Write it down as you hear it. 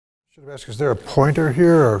Should have asked, is there a pointer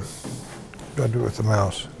here, or do I do it with the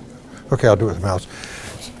mouse? Okay, I'll do it with the mouse.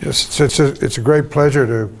 It's a great pleasure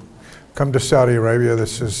to come to Saudi Arabia.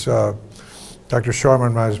 This is Dr. Sharma,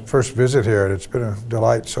 my first visit here, and it's been a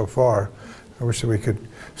delight so far. I wish that we could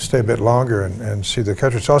stay a bit longer and see the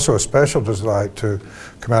country. It's also a special delight to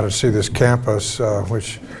come out and see this campus,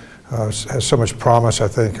 which has so much promise, I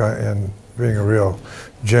think, in being a real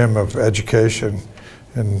gem of education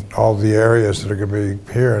in all the areas that are going to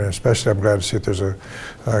be here, and especially I'm glad to see that there's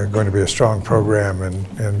going to be a strong program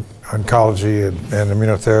in oncology and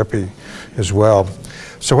immunotherapy as well.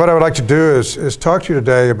 So what I would like to do is talk to you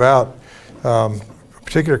today about a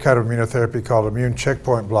particular kind of immunotherapy called immune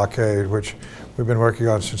checkpoint blockade, which we've been working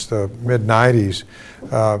on since the mid-90s.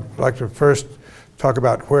 I'd like to first talk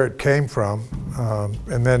about where it came from,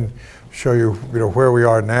 and then show you, where we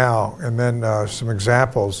are now, and then some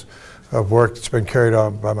examples of work that's been carried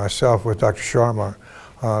on by myself with Dr. Sharma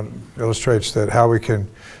illustrates that how we can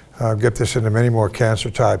get this into many more cancer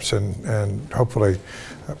types and hopefully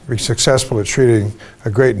be successful at treating a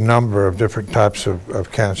great number of different types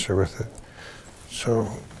of cancer with it. So,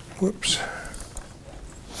 whoops.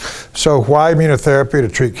 So why immunotherapy to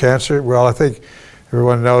treat cancer? Well, I think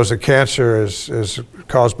everyone knows that cancer is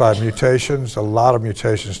caused by mutations, a lot of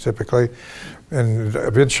mutations typically, and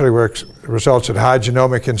eventually results in high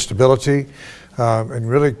genomic instability. And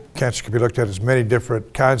really, cancer can be looked at as many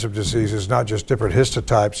different kinds of diseases, not just different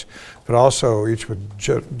histotypes, but also each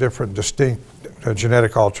with different distinct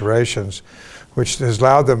genetic alterations, which has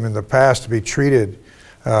allowed them in the past to be treated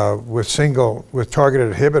with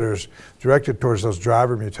targeted inhibitors directed towards those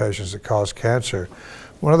driver mutations that cause cancer.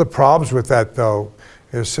 One of the problems with that, though,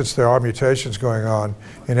 is since there are mutations going on,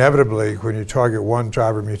 inevitably when you target one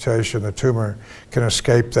driver mutation, the tumor can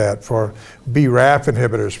escape that. For BRAF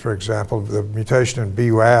inhibitors, for example, the mutation in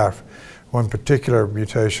BRAF, one particular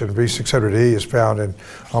mutation, V600E, is found in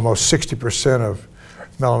almost 60% of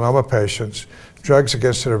melanoma patients. Drugs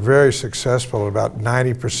against it are very successful in about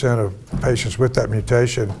 90% of patients with that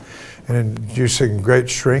mutation, and inducing great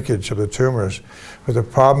shrinkage of the tumors. But the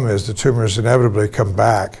problem is the tumors inevitably come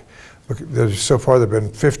back. So far there have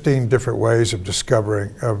been 15 different ways of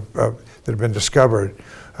discovering, that have been discovered,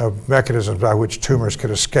 of mechanisms by which tumors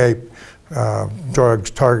can escape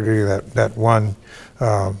drugs targeting that one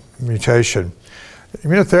mutation.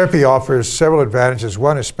 Immunotherapy offers several advantages.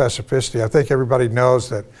 One is specificity. I think everybody knows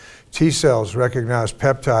that T cells recognize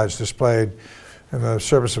peptides displayed in the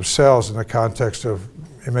surface of cells in the context of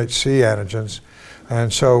MHC antigens,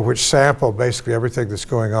 and so which sample basically everything that's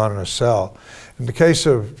going on in a cell. In the case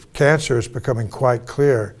of cancer, it's becoming quite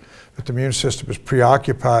clear that the immune system is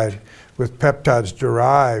preoccupied with peptides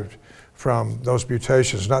derived from those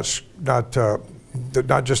mutations, not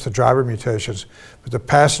just the driver mutations, but the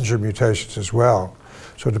passenger mutations as well.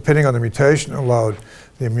 So depending on the mutational load,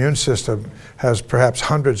 the immune system has perhaps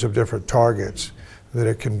hundreds of different targets that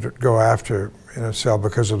it can go after in a cell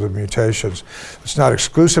because of the mutations. It's not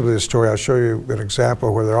exclusively the story. I'll show you an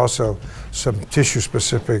example where there are also some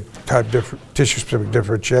tissue-specific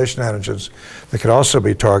differentiation antigens that can also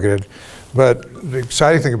be targeted. But the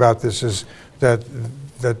exciting thing about this is that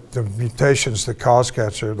the mutations that cause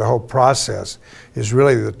cancer, the whole process, is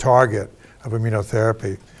really the target of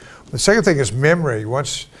immunotherapy. The second thing is memory.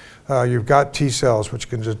 Once you've got T cells which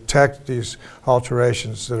can detect these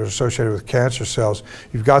alterations that are associated with cancer cells,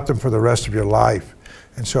 you've got them for the rest of your life.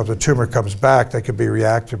 And so if the tumor comes back, they can be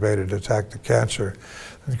reactivated to attack the cancer.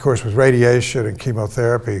 And of course, with radiation and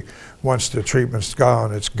chemotherapy, once the treatment's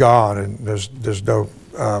gone, it's gone, and there's no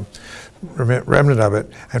remnant of it.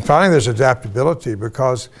 And finally, there's adaptability,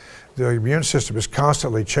 because the immune system is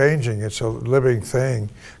constantly changing. It's a living thing,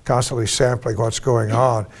 constantly sampling what's going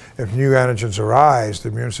on. If new antigens arise, the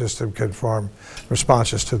immune system can form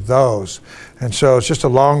responses to those. And so it's just a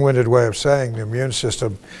long-winded way of saying the immune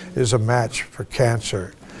system is a match for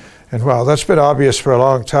cancer. And while that's been obvious for a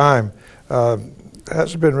long time, it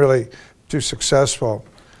hasn't been really too successful.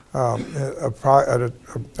 A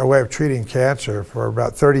way of treating cancer. For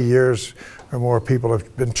about 30 years or more, people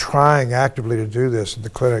have been trying actively to do this in the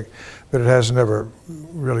clinic, but it hasn't ever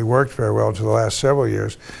really worked very well until the last several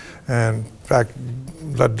years, and in fact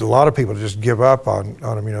led a lot of people to just give up on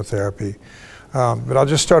immunotherapy. But I'll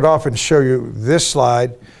just start off and show you this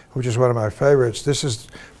slide, which is one of my favorites. This is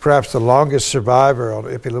perhaps the longest survivor on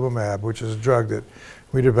ipilimumab, which is a drug that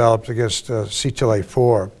we developed against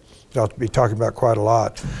CTLA-4. I'll be talking about quite a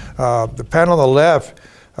lot. The panel on the left,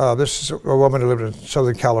 this is a woman who lived in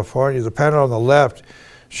Southern California. The panel on the left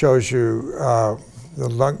shows you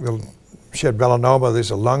she had melanoma.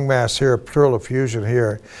 There's a lung mass here, a pleural effusion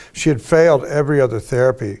here. She had failed every other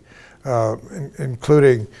therapy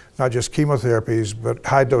including not just chemotherapies, but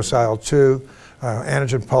high-dose IL-2,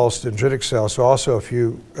 antigen-pulsed dendritic cells, so also a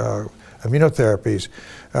few immunotherapies,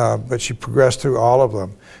 but she progressed through all of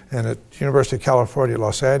them. And at University of California,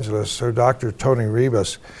 Los Angeles, her doctor, Tony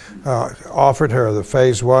Ribas, offered her the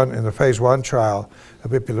phase 1 trial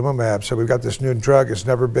of ipilimumab. So we've got this new drug, it's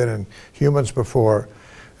never been in humans before,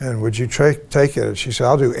 and would you take it? And she said,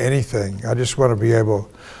 I'll do anything. I just want to be able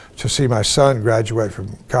to see my son graduate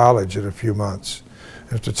from college in a few months.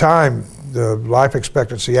 And at the time, the life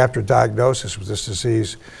expectancy after diagnosis with this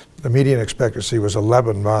disease, the median expectancy was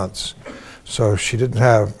 11 months. So she didn't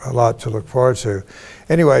have a lot to look forward to.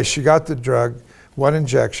 Anyway, she got the drug, 1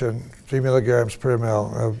 injection, 3 milligrams per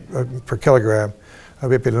kilogram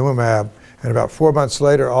of ipilimumab, and about 4 months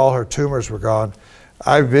later, all her tumors were gone.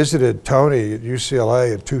 I visited Tony at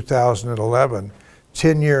UCLA in 2011,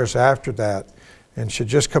 10 years after that, and she'd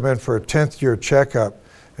just come in for a 10th year checkup,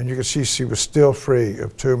 and you could see she was still free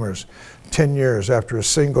of tumors 10 years after a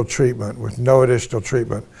single treatment with no additional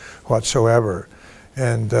treatment whatsoever.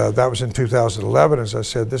 And that was in 2011. As I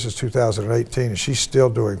said, this is 2018, and she's still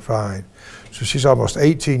doing fine. So she's almost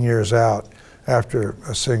 18 years out after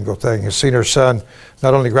a single thing. Has seen her son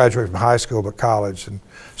not only graduate from high school, but college, and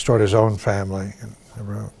start his own family and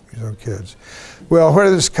his own kids. Well, where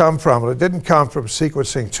did this come from? Well, it didn't come from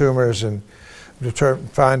sequencing tumors and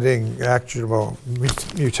finding actionable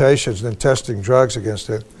mutations and then testing drugs against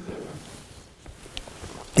it.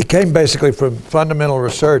 It came basically from fundamental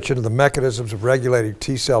research into the mechanisms of regulating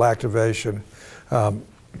T-cell activation and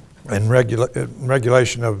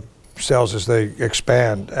regulation of cells as they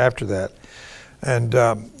expand after that. And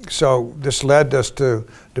so this led us to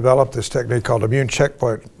develop this technique called immune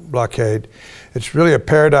checkpoint blockade. It's really a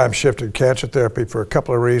paradigm shift in cancer therapy for a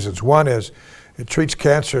couple of reasons. One is it treats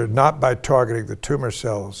cancer not by targeting the tumor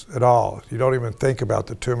cells at all. You don't even think about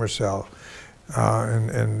the tumor cell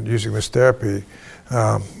in using this therapy,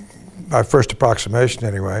 by first approximation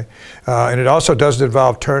anyway. And it also doesn't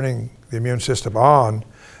involve turning the immune system on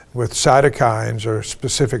with cytokines or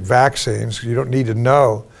specific vaccines. You don't need to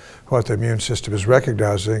know what the immune system is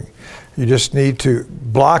recognizing. You just need to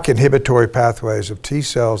block inhibitory pathways of T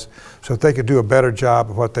cells so that they can do a better job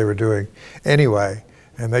of what they were doing anyway,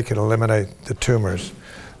 and they can eliminate the tumors.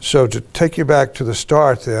 So to take you back to the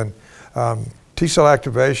start then, T cell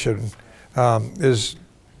activation is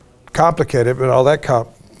complicated, but all that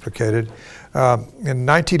complicated. In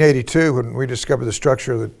 1982, when we discovered the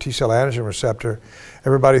structure of the T cell antigen receptor,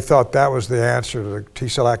 everybody thought that was the answer to the T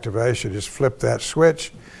cell activation. Just flip that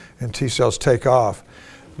switch and T cells take off.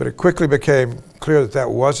 But it quickly became clear that that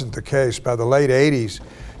wasn't the case. By the late 80s,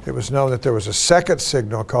 it was known that there was a second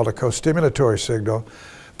signal called a co-stimulatory signal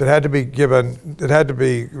that had to be given, that had to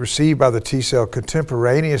be received by the T cell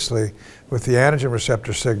contemporaneously with the antigen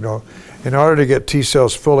receptor signal in order to get T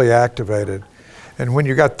cells fully activated. And when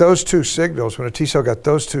you got those two signals, when a T cell got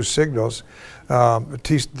those two signals,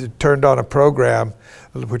 it turned on a program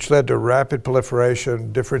which led to rapid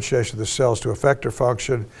proliferation, differentiation of the cells to effector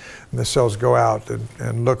function, and the cells go out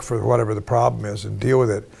and look for whatever the problem is and deal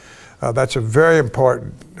with it. That's a very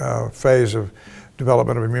important phase of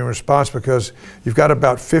development of immune response, because you've got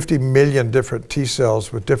about 50 million different T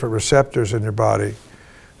cells with different receptors in your body.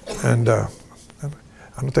 And I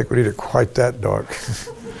don't think we need it quite that dark.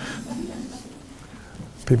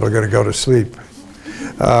 People are going to go to sleep.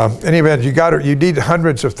 In any event, you need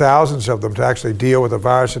hundreds of thousands of them to actually deal with a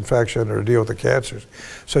virus infection or deal with the cancers.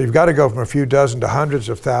 So you've got to go from a few dozen to hundreds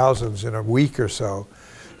of thousands in a week or so.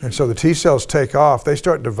 And so the T cells take off. They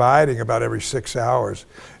start dividing about every 6 hours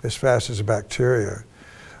as fast as the bacteria.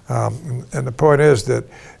 And the point is that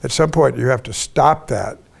at some point you have to stop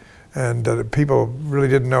that. And people really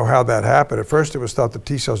didn't know how that happened. At first it was thought the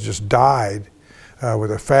T cells just died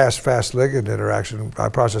with a fast ligand interaction, a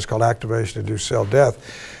process called activation-induced cell death.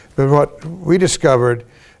 But what we discovered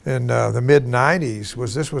in the mid-90s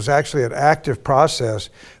was this was actually an active process,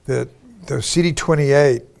 that the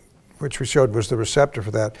CD28, which we showed was the receptor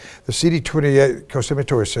for that, the CD28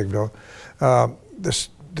 costimulatory signal,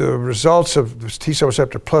 the results of the T cell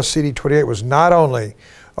receptor plus CD28 was not only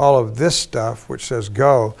all of this stuff, which says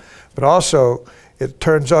go, but also it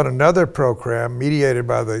turns on another program mediated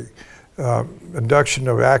by the induction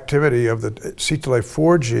of activity of the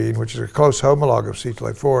CTLA-4 gene, which is a close homologue of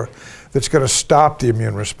CTLA-4, that's going to stop the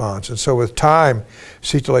immune response. And so with time,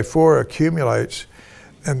 CTLA-4 accumulates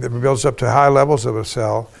and it builds up to high levels of a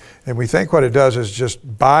cell. And we think what it does is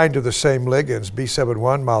just bind to the same ligands,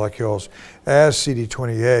 B7-1 molecules, as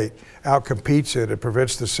CD28, outcompetes it, it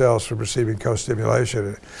prevents the cells from receiving co-stimulation,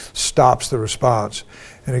 it stops the response.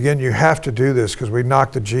 And again, you have to do this because we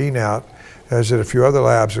knock the gene out as in a few other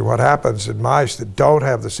labs. And what happens in mice that don't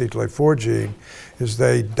have the CTLA-4 gene is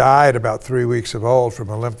they die at about 3 weeks of old from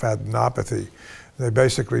a lymphadenopathy. They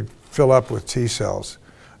basically fill up with T cells.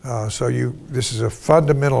 This is a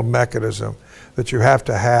fundamental mechanism that you have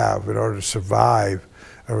to have in order to survive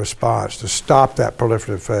a response, to stop that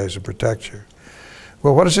proliferative phase and protect you.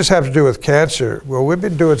 Well, what does this have to do with cancer? Well, we've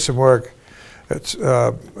been doing some work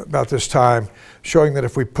about this time showing that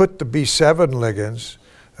if we put the B7 ligands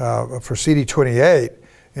for CD28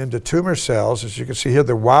 into tumor cells, as you can see here,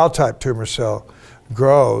 the wild-type tumor cell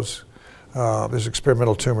grows. There's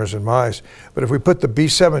experimental tumors in mice. But if we put the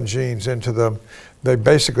B7 genes into them, they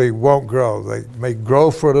basically won't grow. They may grow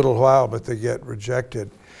for a little while, but they get rejected.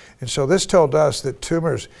 And so this told us that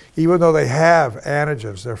tumors, even though they have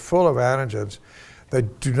antigens, they're full of antigens, they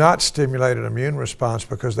do not stimulate an immune response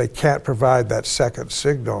because they can't provide that second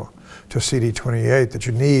signal to CD28 that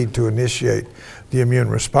you need to initiate the immune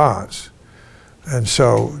response. And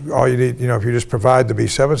so all you need, if you just provide the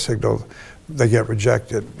B7 signal, they get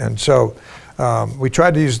rejected. And so we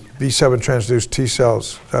tried to use B7 transduced T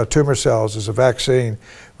cells, tumor cells, as a vaccine,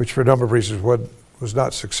 which for a number of reasons was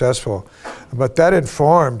not successful. But that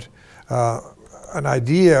informed an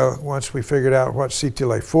idea once we figured out what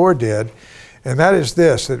CTLA-4 did, and that is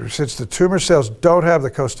this, that since the tumor cells don't have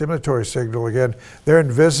the co-stimulatory signal, again, they're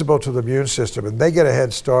invisible to the immune system, and they get a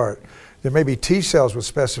head start. There may be T cells with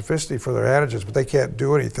specificity for their antigens, but they can't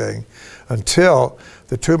do anything until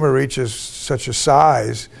the tumor reaches such a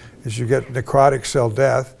size as you get necrotic cell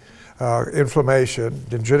death, inflammation,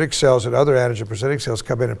 dendritic cells and other antigen-presenting cells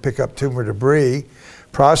come in and pick up tumor debris,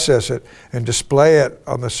 process it, and display it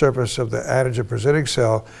on the surface of the antigen-presenting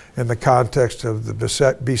cell in the context of the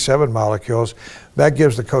B7 molecules. That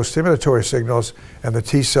gives the co-stimulatory signals, and the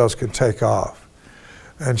T cells can take off.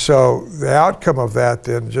 And so the outcome of that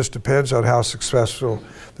then just depends on how successful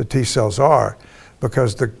the T cells are,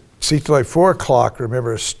 because the CTLA-4 clock,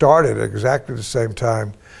 remember, started at exactly the same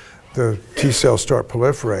time the T cells start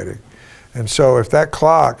proliferating. And so if that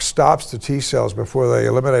clock stops the T cells before they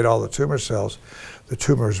eliminate all the tumor cells, the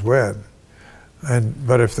tumors win.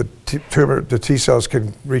 But if the T cells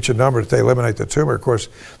can reach a number that they eliminate the tumor, of course,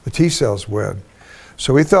 the T cells win.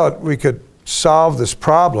 So we thought we could solve this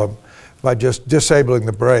problem by just disabling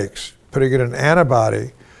the brakes, putting in an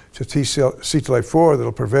antibody to CTLA-4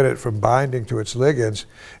 that'll prevent it from binding to its ligands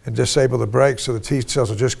and disable the brakes, so the T cells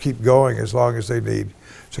will just keep going as long as they need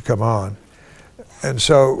to come on. And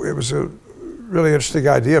so it was a really interesting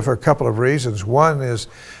idea for a couple of reasons. One is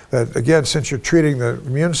that, again, since you're treating the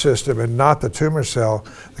immune system and not the tumor cell,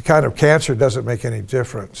 the kind of cancer doesn't make any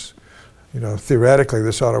difference. Theoretically,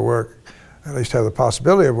 this ought to work, at least have the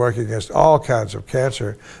possibility of working against all kinds of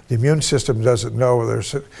cancer. The immune system doesn't know whether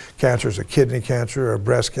cancer is a kidney cancer or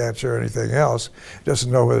breast cancer or anything else. It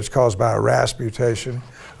doesn't know whether it's caused by a RAS mutation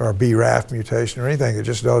or a BRAF mutation or anything. It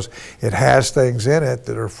just knows it has things in it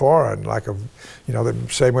that are foreign, like the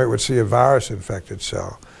same way it would see a virus-infected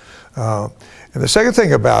cell. And the second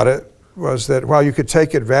thing about it was that while you could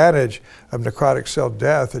take advantage of necrotic cell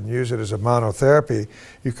death and use it as a monotherapy,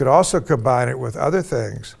 you could also combine it with other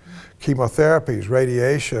things. Chemotherapies,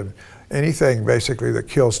 radiation, anything basically that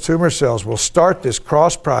kills tumor cells will start this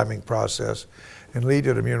cross-priming process and lead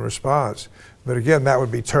to an immune response. But again, that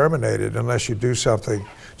would be terminated unless you do something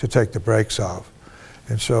to take the brakes off.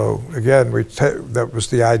 And so again, that was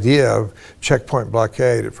the idea of checkpoint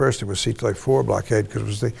blockade. At first it was CTLA-4 blockade because it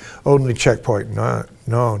was the only checkpoint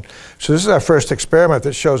known. So this is our first experiment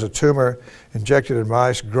that shows a tumor injected in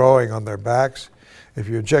mice growing on their backs. If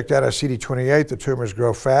you inject anti-CD28, the tumors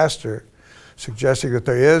grow faster, suggesting that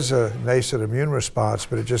there is a nascent immune response,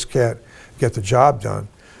 but it just can't get the job done.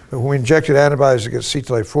 But when we injected antibodies against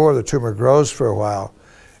CTLA-4, the tumor grows for a while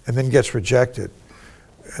and then gets rejected.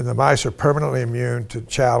 And the mice are permanently immune to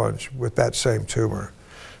challenge with that same tumor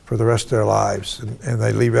for the rest of their lives. And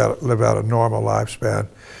they live out a normal lifespan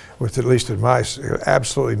with, at least in mice,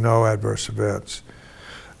 absolutely no adverse events.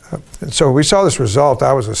 And so we saw this result.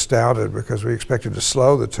 I was astounded because we expected to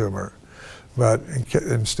slow the tumor. But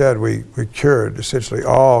instead, we cured essentially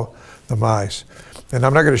all the mice. And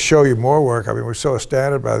I'm not going to show you more work. I mean, we're so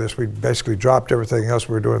astounded by this, we basically dropped everything else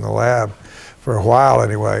we were doing in the lab for a while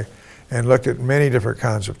anyway, and looked at many different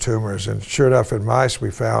kinds of tumors. And sure enough, in mice,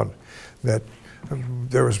 we found that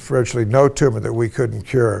there was virtually no tumor that we couldn't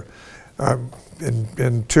cure.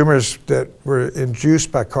 In tumors that were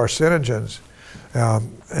induced by carcinogens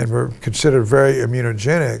and were considered very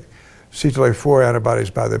immunogenic, CTLA-4 antibodies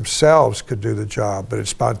by themselves could do the job. But in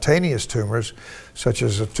spontaneous tumors, such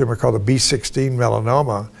as a tumor called the B16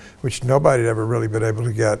 melanoma, which nobody had ever really been able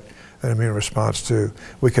to get an immune response to,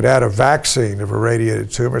 we could add a vaccine of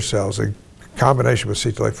irradiated tumor cells and combination with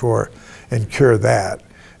CTLA-4 and cure that.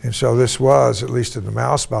 And so this was, at least in the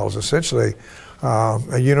mouse models, essentially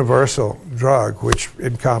a universal drug which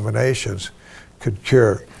in combinations could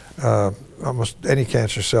cure almost any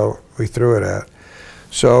cancer cell we threw it at.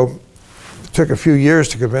 So it took a few years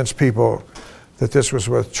to convince people that this was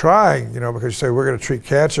worth trying, because you say we're going to treat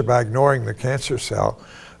cancer by ignoring the cancer cell.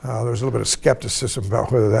 There was a little bit of skepticism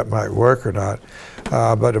about whether that might work or not.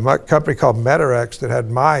 But a company called Metarex that had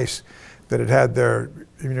mice that had their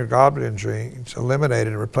immunoglobulin genes eliminated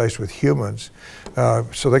and replaced with humans,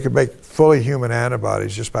 so they could make fully human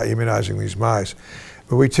antibodies just by immunizing these mice.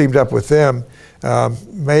 But we teamed up with them,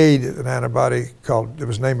 made an antibody it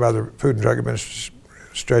was named by the Food and Drug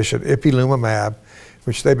Administration, ipilimumab,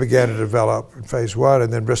 which they began to develop in phase 1,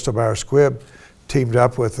 and then Bristol Myers Squibb teamed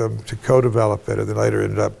up with them to co-develop it, and then later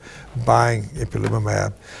ended up buying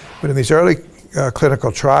ipilimumab. But in these early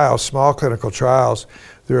clinical trials, small clinical trials,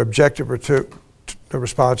 there are objective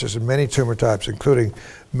responses in many tumor types, including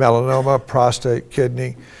melanoma, prostate,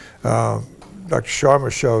 kidney. Dr.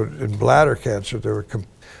 Sharma showed in bladder cancer there were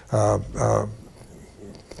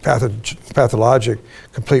pathologic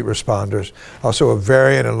complete responders, also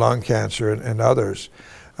ovarian and lung cancer and others.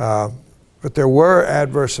 But there were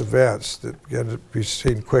adverse events that began to be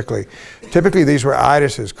seen quickly. Typically these were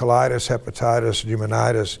itises, colitis, hepatitis,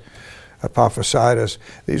 pneumonitis, apophysitis.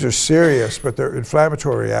 These are serious, but they're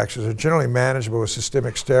inflammatory reactions. They're generally manageable with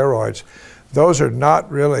systemic steroids. Those are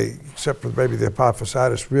not really, except for maybe the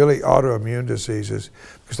apophysitis, really autoimmune diseases,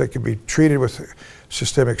 because they can be treated with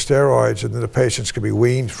systemic steroids and then the patients can be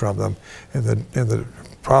weaned from them and the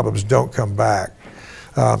problems don't come back.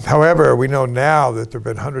 However, we know now that there have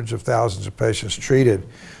been hundreds of thousands of patients treated,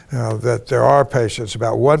 that there are patients,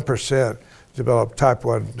 about 1% develop type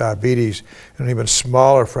 1 diabetes, and an even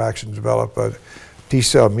smaller fraction develop a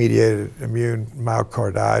T-cell mediated immune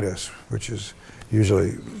myocarditis, which is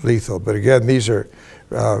usually lethal. But again, these are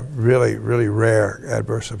really, really rare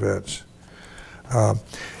adverse events.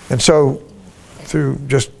 And so,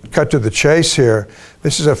 just cut to the chase here,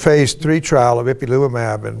 this is a phase 3 trial of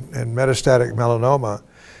ipilimumab in metastatic melanoma.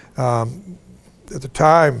 At the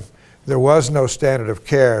time, there was no standard of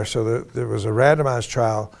care, so there was a randomized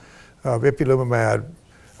trial of ipilimumab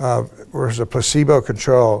versus a placebo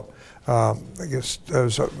control against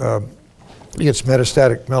metastatic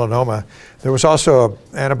melanoma. There was also an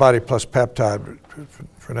antibody plus peptide, but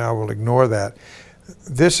for now we'll ignore that.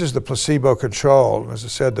 This is the placebo control. As I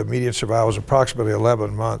said, the median survival is approximately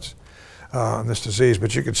 11 months in this disease,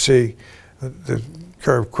 but you can see the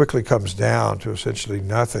curve quickly comes down to essentially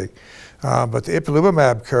nothing. But the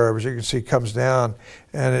ipilimumab curve, as you can see, comes down,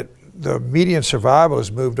 and the median survival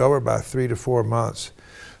is moved over by 3 to 4 months.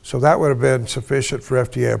 So that would have been sufficient for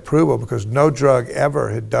FDA approval, because no drug ever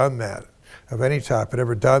had done that, of any type, had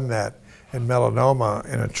ever done that in melanoma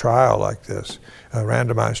in a trial like this, a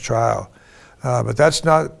randomized trial. But that's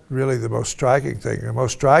not really the most striking thing. The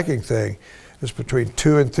most striking thing is between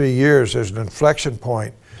 2 and 3 years, there's an inflection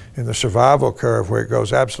point in the survival curve where it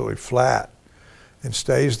goes absolutely flat and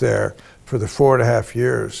stays there for the 4.5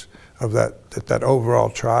 years of that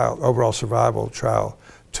overall survival trial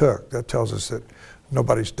took. That tells us that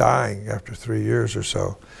nobody's dying after 3 years or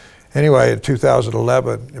so. Anyway, in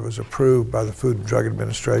 2011, it was approved by the Food and Drug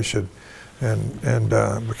Administration and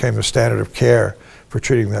became the standard of care for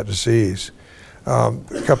treating that disease. A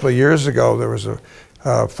couple of years ago, there was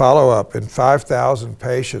a follow-up in 5,000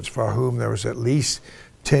 patients for whom there was at least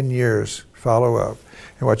 10 years follow-up.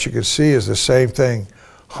 And what you can see is the same thing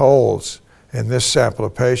holds in this sample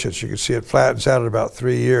of patients. You can see it flattens out at about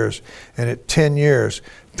 3 years, and at 10 years,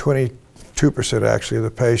 22% actually of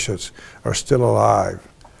the patients are still alive.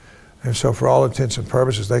 And so for all intents and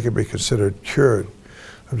purposes, they can be considered cured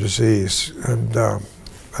of disease. And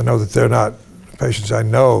I know that they're not, patients I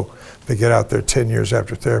know, they get out there 10 years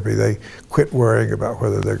after therapy, they quit worrying about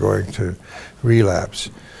whether they're going to relapse.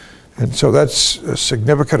 And so that's a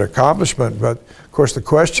significant accomplishment, but of course the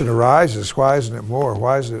question arises, why isn't it more?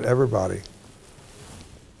 Why isn't it everybody?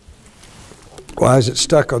 Why is it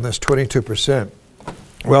stuck on this 22%?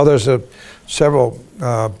 Well, there's several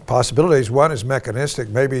possibilities. One is mechanistic.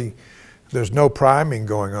 Maybe there's no priming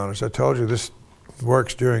going on. As I told you, this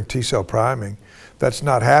works during T-cell priming. That's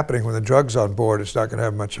not happening when the drug's on board. It's not going to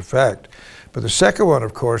have much effect. But the second one,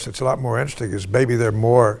 of course, that's a lot more interesting, is maybe there are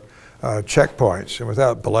more checkpoints. And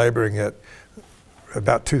without belaboring it,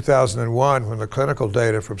 about 2001, when the clinical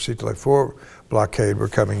data from CTLA-4 blockade were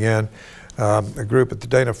coming in, a group at the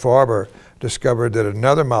Dana-Farber discovered that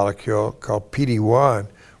another molecule called PD-1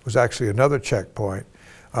 was actually another checkpoint.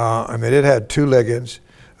 I mean, it had 2 ligands,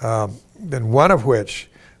 then one of which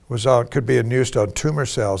could be induced on tumor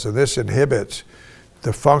cells, and this inhibits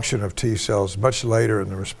the function of T cells much later in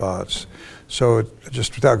the response. So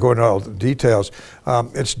just without going into all the details,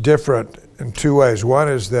 it's different in two ways. One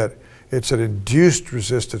is that it's an induced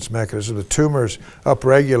resistance mechanism. The tumors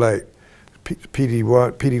upregulate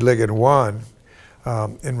PD-ligand 1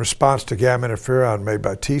 in response to gamma interferon made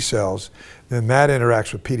by T cells. Then that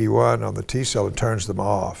interacts with PD-1 on the T cell and turns them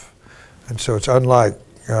off. And so it's unlike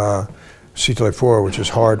CTLA-4, which is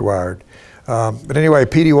hardwired. But anyway,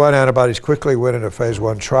 PD-1 antibodies quickly went into phase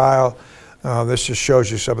 1 trial. This just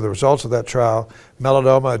shows you some of the results of that trial.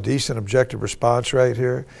 Melanoma, a decent objective response rate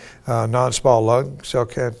here. Non-small lung cell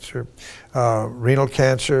cancer, renal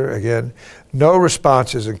cancer, again. No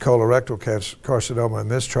responses in colorectal carcinoma in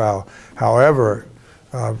this trial. However,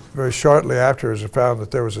 very shortly after, it was found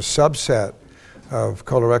that there was a subset of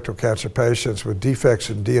colorectal cancer patients with defects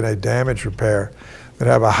in DNA damage repair that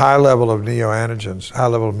have a high level of neoantigens, high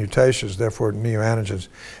level of mutations, therefore neoantigens,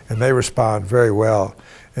 and they respond very well.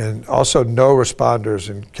 And also no responders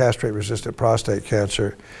in castrate-resistant prostate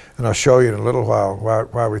cancer, and I'll show you in a little while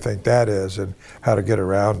why we think that is and how to get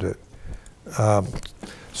around it.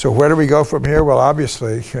 So where do we go from here? Well,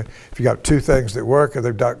 obviously, if you got two things that work and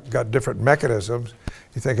they've got different mechanisms,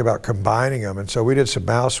 you think about combining them. And so we did some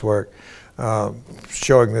mouse work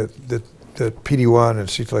showing that PD-1 and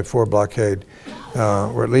CTLA-4 blockade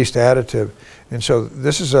were at least additive. And so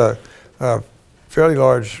this is a fairly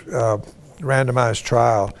large randomized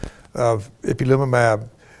trial of ipilimumab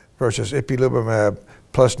versus ipilimumab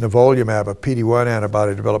plus nivolumab, a PD-1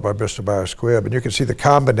 antibody developed by Bristol Myers Squibb. And you can see the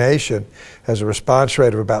combination has a response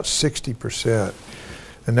rate of about 60%.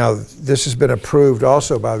 And now this has been approved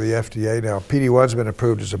also by the FDA now. PD-1's been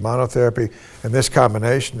approved as a monotherapy, and this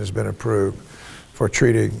combination has been approved for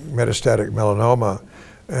treating metastatic melanoma.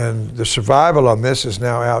 And the survival on this is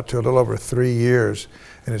now out to a little over 3 years,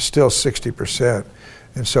 and it's still 60%.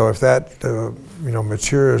 And so if that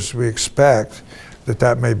matures, we expect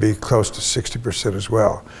that may be close to 60% as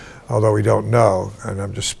well, although we don't know, and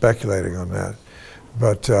I'm just speculating on that.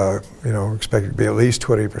 But we expect it to be at least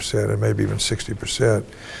 20% and maybe even 60%.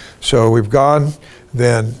 So we've gone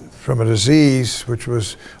then from a disease which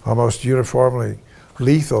was almost uniformly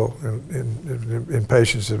lethal in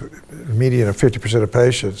patients, a median of 50% of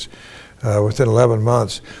patients within 11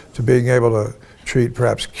 months, to being able to treat,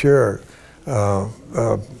 perhaps cure,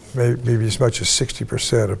 maybe as much as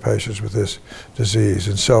 60% of patients with this disease.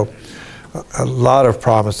 And so a lot of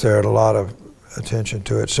promise there and a lot of attention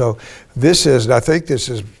to it. So this is, and I think this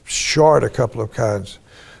is short a couple of kinds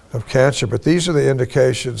of cancer, but these are the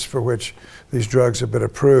indications for which these drugs have been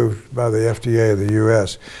approved by the FDA in the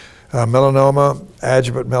US. Melanoma,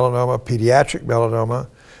 adjuvant melanoma, pediatric melanoma.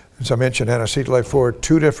 As I mentioned, CTLA-4,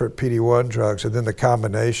 2 different PD-1 drugs, and then the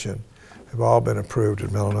combination have all been approved in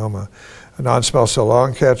melanoma. Non-small cell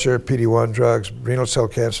lung cancer, PD-1 drugs, renal cell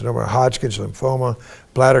carcinoma, Hodgkin's lymphoma,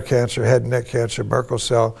 bladder cancer, head and neck cancer, Merkel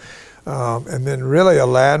cell. And then really a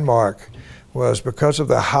landmark was because of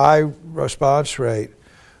the high response rate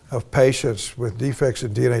of patients with defects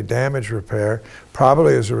in DNA damage repair,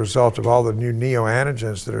 probably as a result of all the new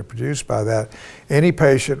neoantigens that are produced by that, any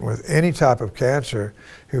patient with any type of cancer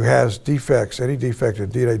who has defects, any defect in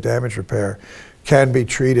DNA damage repair, can be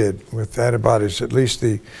treated with antibodies, at least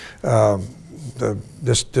this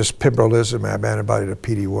pembrolizumab antibody to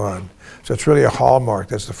PD-1. So it's really a hallmark.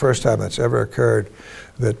 That's the first time that's ever occurred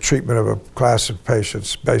that treatment of a class of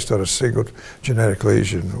patients based on a single genetic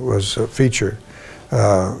lesion was featured.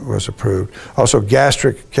 Was approved. Also,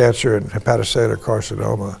 gastric cancer and hepatocellular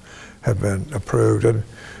carcinoma have been approved. And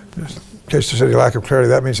in case there's any lack of clarity,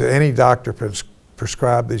 that means that any doctor can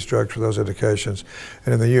prescribe these drugs for those indications.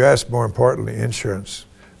 And in the US, more importantly, insurance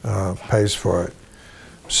pays for it.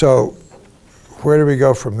 So where do we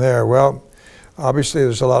go from there? Well, obviously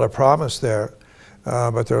there's a lot of promise there,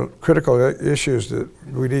 but there are critical issues that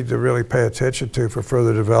we need to really pay attention to for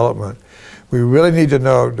further development. We really need to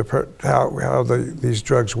know how these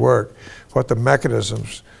drugs work, what the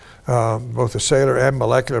mechanisms, both the cellular and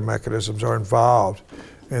molecular mechanisms, are involved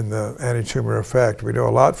in the anti-tumor effect. We know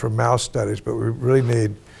a lot from mouse studies, but we really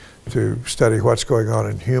need to study what's going on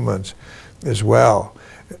in humans as well.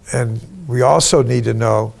 And we also need to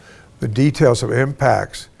know the details of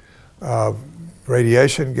impacts of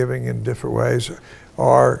radiation giving in different ways,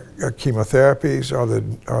 or chemotherapies,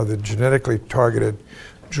 or the genetically targeted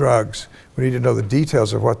drugs. We need to know the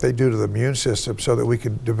details of what they do to the immune system so that we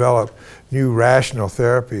can develop new rational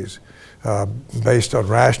therapies based on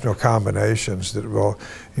rational combinations that will,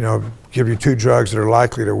 give you 2 drugs that are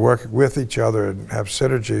likely to work with each other and have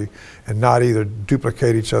synergy and not either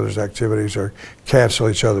duplicate each other's activities or cancel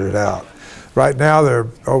each other out. Right now there are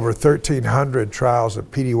over 1,300 trials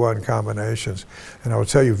of PD-1 combinations, and I will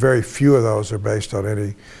tell you very few of those are based on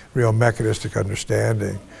any real mechanistic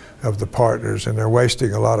understanding of the partners, and they're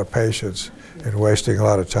wasting a lot of patients and wasting a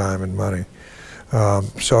lot of time and money.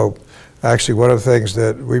 So actually one of the things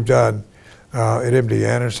that we've done at MD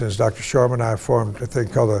Anderson is Dr. Sharma and I formed a thing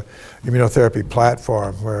called the immunotherapy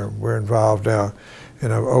platform, where we're involved now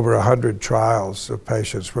in over 100 trials of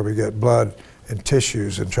patients where we get blood and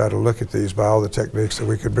tissues and try to look at these by all the techniques that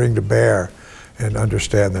we could bring to bear and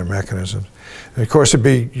understand their mechanisms. And of course it'd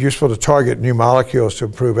be useful to target new molecules to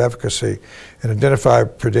improve efficacy and identify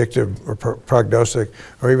predictive or prognostic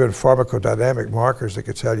or even pharmacodynamic markers that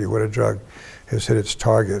could tell you when a drug has hit its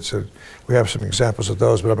targets. And we have some examples of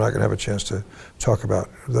those, but I'm not going to have a chance to talk about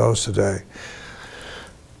those today.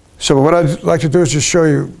 So what I'd like to do is just show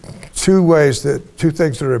you two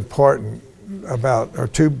things that are important about, or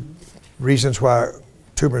two reasons why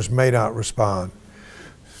tumors may not respond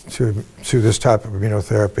to this type of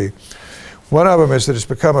immunotherapy. One of them is that it's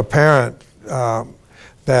become apparent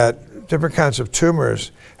that different kinds of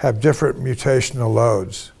tumors have different mutational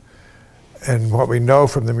loads. And what we know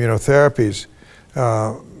from the immunotherapies,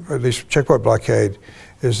 at least checkpoint blockade,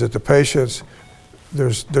 is that the patients,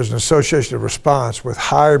 there's an association of response with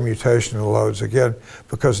higher mutational loads, again,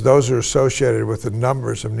 because those are associated with the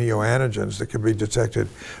numbers of neoantigens that can be detected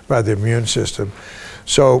by the immune system.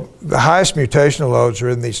 So the highest mutational loads are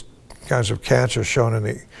in these kinds of cancers shown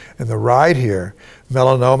in the right here.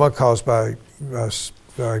 Melanoma caused by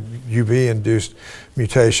UV-induced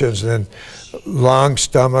mutations, and then lung,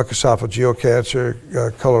 stomach, esophageal cancer,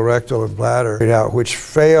 colorectal, and bladder, which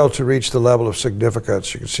fail to reach the level of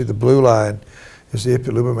significance. You can see the blue line is the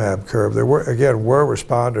ipilimumab curve. There were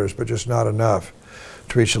responders, but just not enough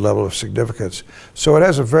to reach the level of significance. So it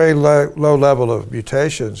has a very low level of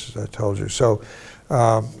mutations, as I told you. So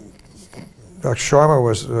Dr. Sharma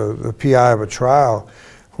was the PI of a trial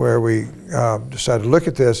where we decided to look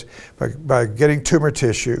at this by getting tumor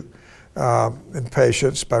tissue in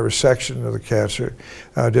patients by resection of the cancer,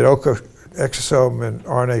 did exosome and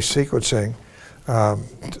RNA sequencing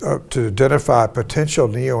to identify potential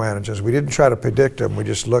neoantigens. We didn't try to predict them, we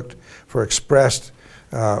just looked for expressed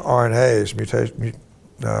RNAs,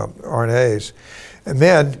 RNAs. And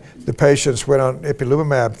then the patients went on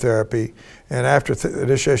ipilimumab therapy, and after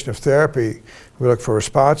initiation of therapy, we looked for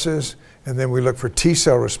responses, and then we looked for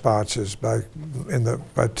T-cell responses by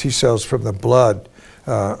T-cells from the blood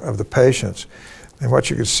of the patients. And what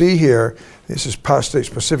you can see here, this is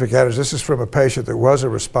prostate-specific antigens. This is from a patient that was a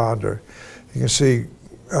responder. You can see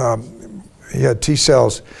he had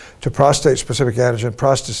T-cells to prostate-specific antigen,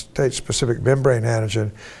 prostate-specific membrane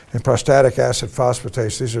antigen, and prostatic acid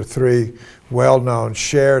phosphatase. These are three well-known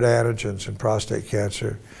shared antigens in prostate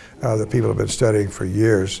cancer that people have been studying for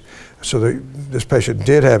years. So this patient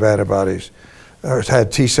did have antibodies, or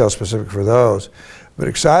had T-cells specific for those. But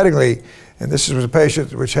excitingly, and this was a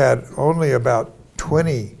patient which had only about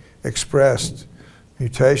 20 expressed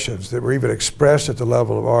mutations that were even expressed at the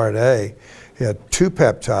level of RNA. He had two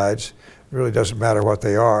peptides, it really doesn't matter what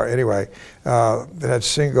they are anyway, that had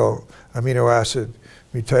single amino acid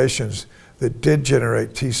mutations that did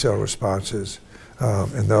generate T-cell responses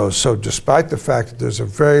in those. So despite the fact that there's a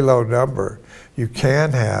very low number, you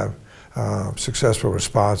can have successful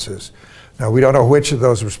responses. Now we don't know which of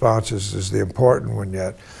those responses is the important one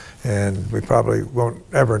yet, and we probably won't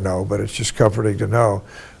ever know, but it's just comforting to know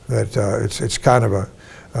that it's kind of a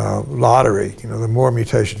lottery. You know, the more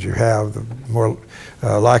mutations you have, the more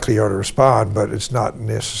likely you are to respond, but it's not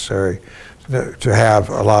necessary to have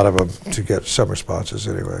a lot of them to get some responses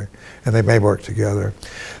anyway, and they may work together.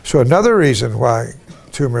 So another reason why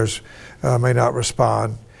tumors may not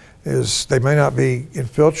respond is they may not be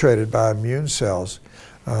infiltrated by immune cells.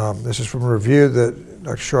 This is from a review that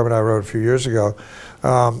Dr. Sharma and I wrote a few years ago.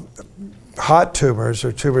 Hot tumors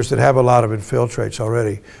are tumors that have a lot of infiltrates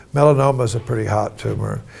already. Melanoma is a pretty hot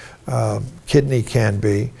tumor. Kidney can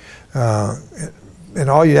be. And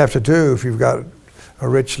all you have to do if you've got a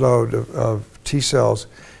rich load of T cells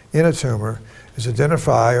in a tumor is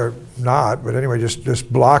identify, or not, but anyway,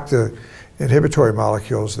 just block the inhibitory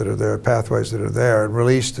molecules that are there, pathways that are there, and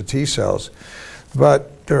release the T cells.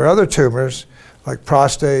 But there are other tumors like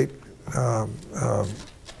prostate,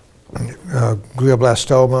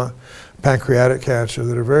 glioblastoma, pancreatic cancer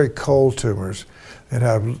that are very cold tumors and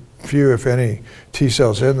have few, if any, T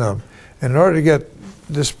cells in them. And in order to get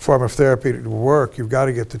this form of therapy to work, you've got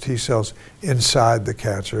to get the T cells inside the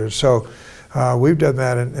cancer. And so we've done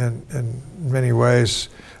that in many ways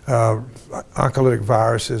Oncolytic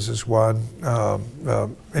viruses is one.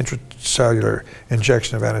 Intracellular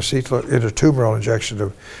injection of intratumoral injection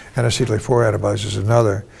of anti-CTLA-4 antibodies is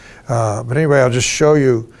another. But anyway, I'll just show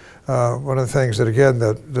you one of the things that, again,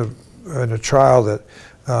 in a trial that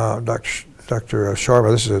Dr.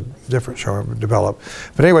 Sharma, this is a different Sharma, developed.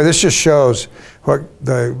 But anyway, this just shows what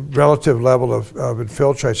the relative level of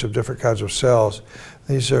infiltrates of different kinds of cells.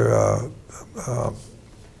 These are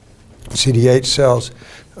CD8 cells,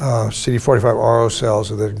 CD45RO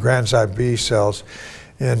cells, and then granzyme B cells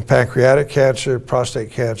in pancreatic cancer,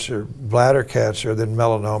 prostate cancer, bladder cancer, then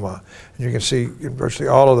melanoma. And you can see in virtually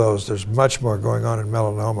all of those, there's much more going on in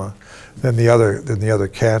melanoma than the other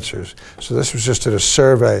cancers. So this was just a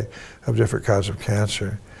survey of different kinds of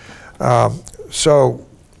cancer. So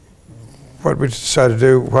what we decided to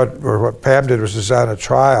do, what Pam did, was design a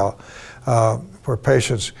trial where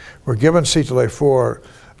patients were given CTLA-4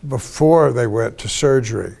 before they went to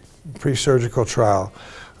surgery, pre-surgical trial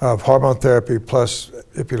of hormone therapy plus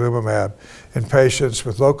ipilimumab in patients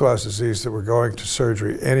with localized disease that were going to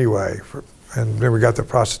surgery anyway. And then we got the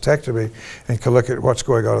prostatectomy and could look at what's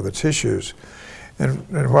going on in the tissues. And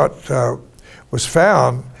what was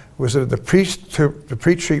found was that the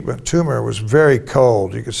pre-treatment tumor was very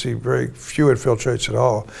cold. You could see very few infiltrates at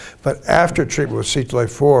all. But after treatment with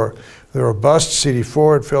CTLA-4, the robust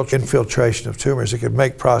CD4 infiltration of tumors, it could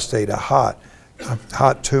make prostate a hot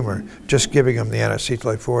tumor, just giving them the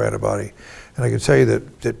anti-CTLA-4 antibody. And I can tell you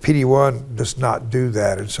that PD-1 does not do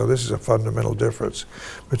that, and so this is a fundamental difference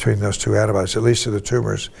between those two antibodies, at least in the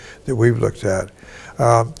tumors that we've looked at.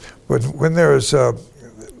 When there was,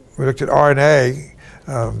 we looked at RNA,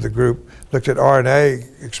 the group looked at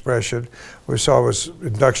RNA expression, we saw was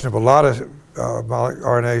induction of a lot of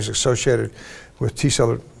RNAs associated with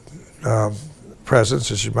T-cell presence,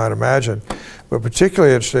 as you might imagine. But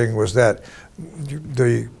particularly interesting was that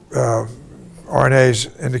the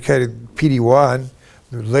RNAs indicated PD-1,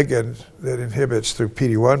 the ligand that inhibits through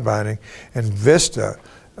PD-1 binding, and VISTA,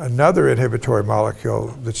 another inhibitory molecule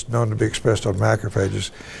that's known to be expressed on macrophages.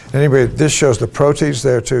 And anyway, this shows the proteins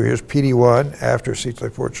there too. Here's PD-1 after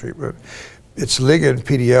CTLA-4 treatment. Its ligand,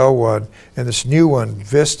 PDL1, and this new one,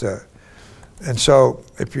 VISTA. And so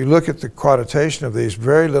if you look at the quantitation of these,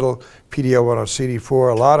 very little PD-L1 on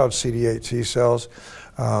CD4, a lot on CD8 T cells,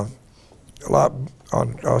 a lot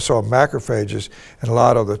also on macrophages, and a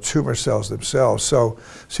lot on the tumor cells themselves. So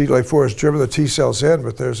CTLA-4 has driven the T cells in,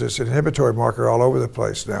 but there's this inhibitory marker all over the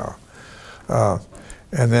place now.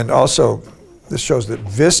 And then also, this shows that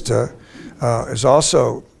VISTA is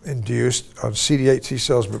also induced on CD8 T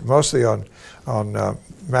cells, but mostly on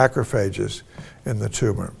macrophages in the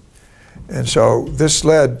tumor. And so this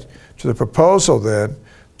led to the proposal then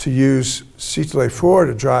to use CTLA-4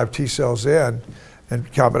 to drive T cells in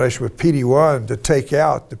combination with PD-1 to take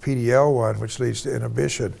out the PDL1, which leads to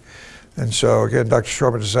inhibition. And so again, Dr.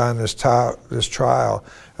 Sharma designed this trial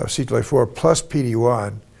of CTLA-4 plus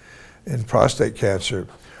PD-1 in prostate cancer.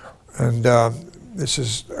 And this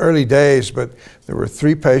is early days, but there were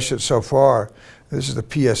 3 patients so far. This is the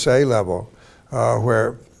PSA level,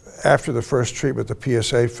 where after the first treatment, the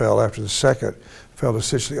PSA fell. After the second, fell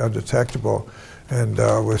essentially undetectable, and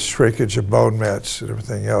with shrinkage of bone mets and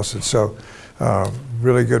everything else. And so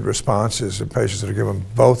really good responses in patients that are given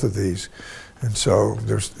both of these. And so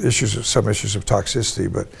there's some issues of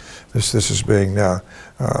toxicity, but this is being now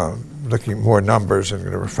looking at more numbers and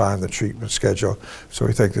going to refine the treatment schedule. So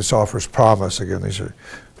we think this offers promise. Again, these are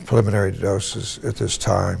preliminary doses at this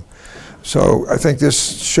time. So I think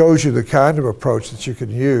this shows you the kind of approach that you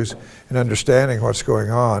can use in understanding what's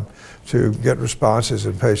going on to get responses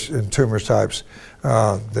in tumor types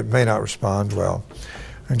that may not respond well.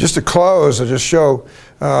 And just to close, I'll just show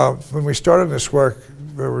when we started this work,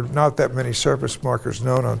 there were not that many surface markers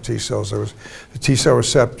known on T cells. There was the T cell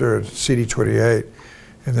receptor and CD28,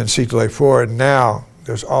 and then CTLA-4, and now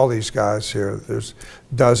there's all these guys here. There's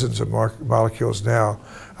dozens of molecules now,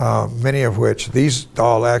 many of which, these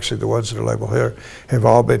all actually, the ones that are labeled here, have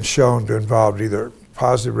all been shown to involve either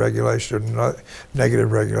positive regulation or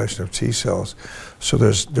negative regulation of T cells. So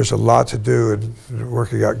there's a lot to do in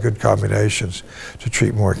working out good combinations to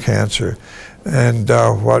treat more cancer. And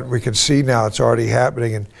what we can see now, it's already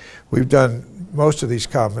happening, and we've done most of these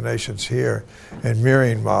combinations here in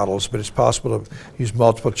murine models, but it's possible to use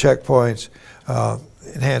multiple checkpoints,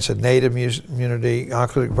 enhance innate immunity,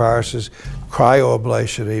 oncolytic viruses,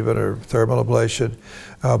 cryoablation even, or thermal ablation,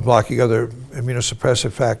 blocking other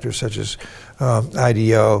immunosuppressive factors such as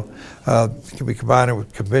IDO. It can be combined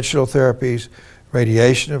with conventional therapies,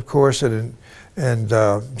 radiation, of course, and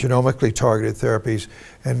genomically targeted therapies.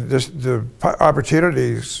 And the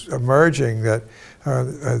opportunities emerging that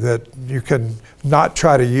that you can not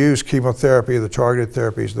try to use chemotherapy, the targeted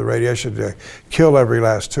therapies, the radiation to kill every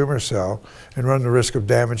last tumor cell and run the risk of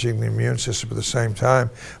damaging the immune system at the same time,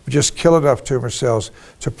 but just kill enough tumor cells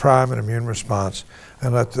to prime an immune response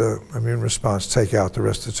and let the immune response take out the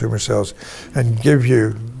rest of the tumor cells and give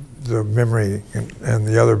you the memory and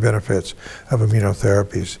the other benefits of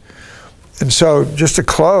immunotherapies. And so just to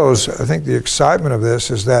close, I think the excitement of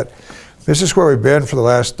this is that this is where we've been for the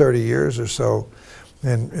last 30 years or so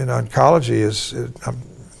in oncology is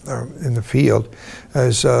in the field,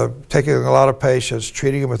 is taking a lot of patients,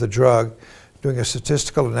 treating them with a drug, doing a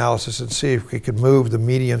statistical analysis and see if we could move the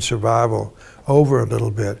median survival over a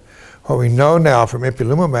little bit. What we know now from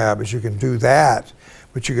ipilimumab is you can do that,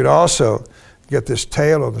 but you could also get this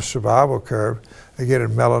tail on the survival curve. Again, in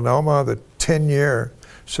melanoma, the 10-year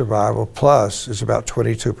survival plus is about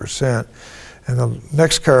 22%. And the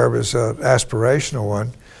next curve is an aspirational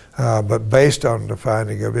one, but based on the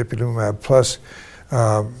finding of ipilimumab plus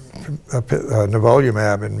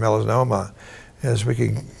nivolumab in melanoma, is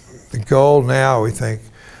the goal now, we think,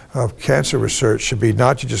 of cancer research should be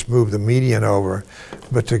not to just move the median over,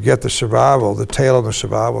 but to get the survival, the tail of the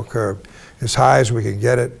survival curve, as high as we can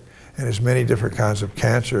get it, and as many different kinds of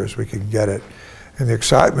cancer as we can get it. And the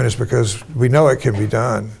excitement is because we know it can be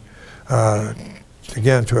done,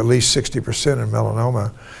 again, to at least 60% in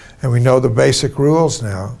melanoma. And we know the basic rules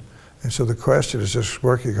now. And so the question is just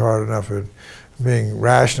working hard enough and being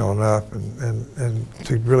rational enough and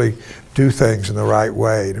to really do things in the right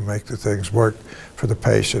way to make the things work for the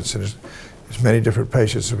patients and as many different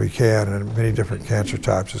patients as we can and many different cancer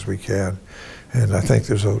types as we can. And I think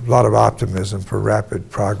there's a lot of optimism for rapid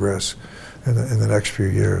progress in the next few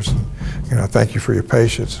years. And, thank you for your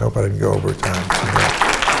patience. I hope I didn't go over time.